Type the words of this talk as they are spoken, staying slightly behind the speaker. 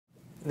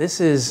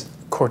This is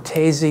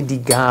Cortese di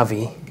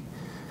Gavi,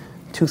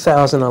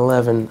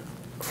 2011,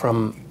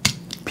 from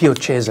Pio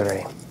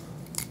Cesare.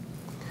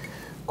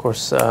 Of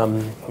course,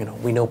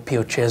 we know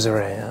Pio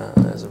Cesare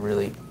as a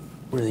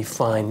really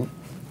fine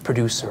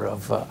producer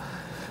of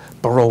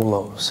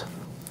Barolos.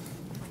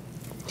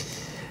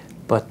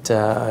 But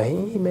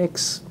he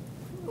makes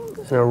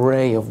an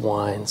array of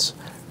wines,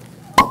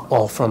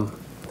 all from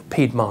the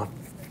Piedmont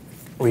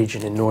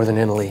region in northern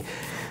Italy.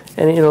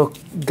 And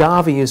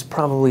Gavi is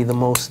probably the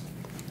most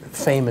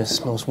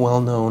famous, most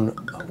well-known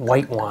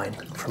white wine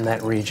from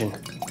that region.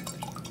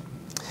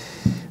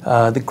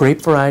 The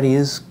grape variety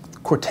is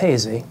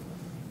Cortese.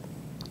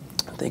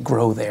 They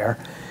grow there.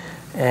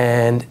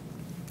 And,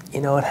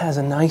 it has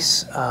a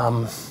nice,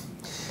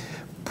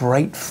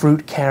 bright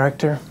fruit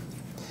character,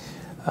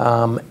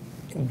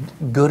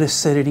 good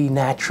acidity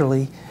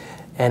naturally,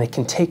 and it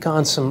can take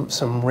on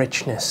some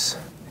richness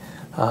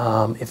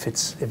if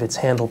it's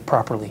handled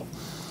properly.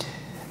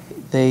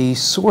 They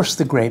source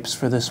the grapes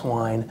for this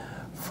wine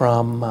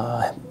from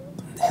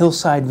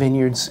hillside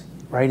vineyards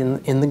right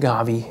in the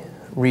Gavi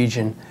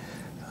region,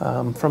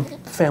 from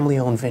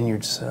family-owned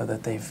vineyards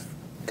that they've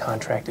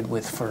contracted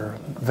with for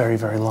a very,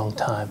 very long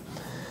time.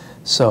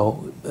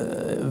 So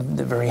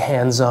they're very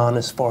hands-on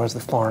as far as the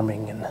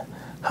farming and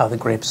how the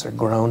grapes are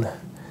grown,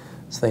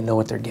 so they know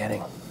what they're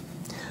getting.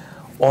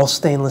 All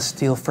stainless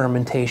steel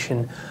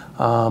fermentation.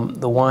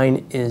 The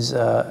wine is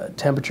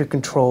temperature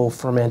control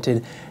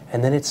fermented,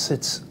 and then it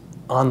sits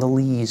on the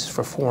lees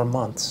for 4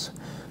 months.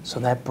 So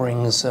that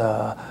brings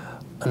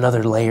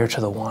another layer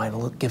to the wine.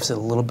 It gives it a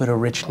little bit of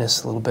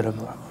richness, a little bit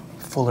of a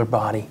fuller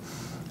body,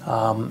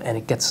 and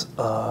it gets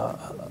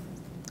a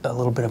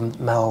little bit of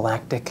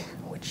malolactic,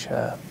 which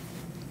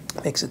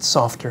makes it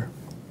softer.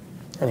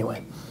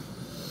 Anyway,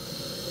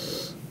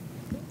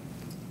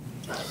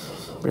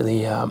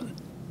 really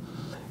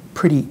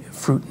pretty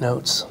fruit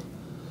notes,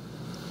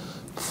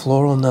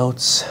 floral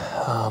notes,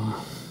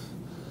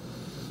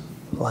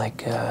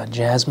 like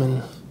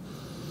jasmine,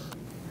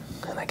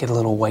 and I get a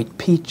little white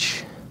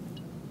peach,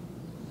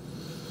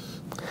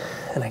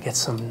 and I get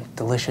some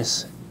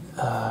delicious,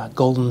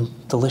 golden,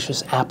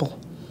 delicious apple,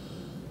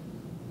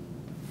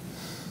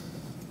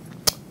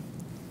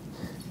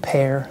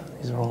 pear.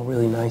 These are all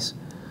really nice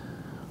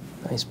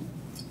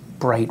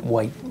bright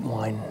white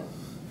wine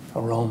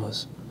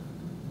aromas.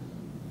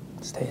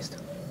 Let's taste.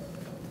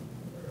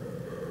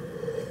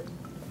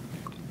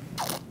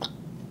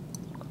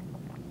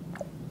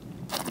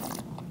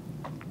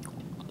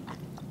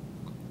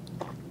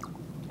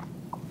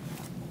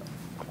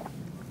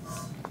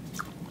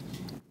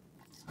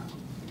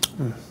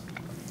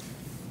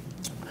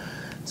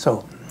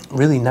 So,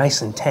 really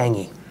nice and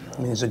tangy. I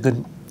mean, there's a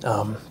good,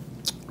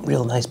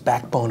 real nice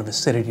backbone of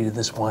acidity to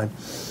this wine.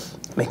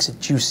 Makes it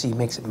juicy,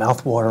 makes it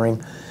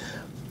mouth-watering.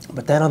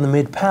 But then on the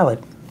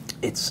mid-palate,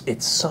 it's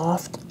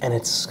soft and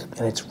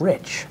it's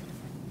rich,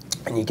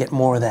 and you get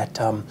more of that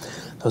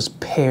those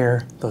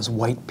pear, those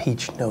white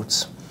peach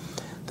notes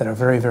that are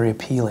very, very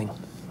appealing.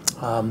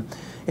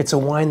 It's a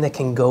wine that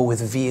can go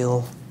with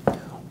veal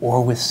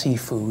or with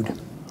seafood.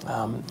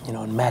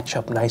 And match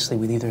up nicely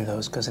with either of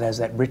those because it has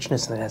that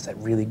richness and it has that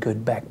really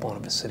good backbone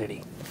of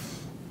acidity.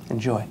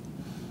 Enjoy.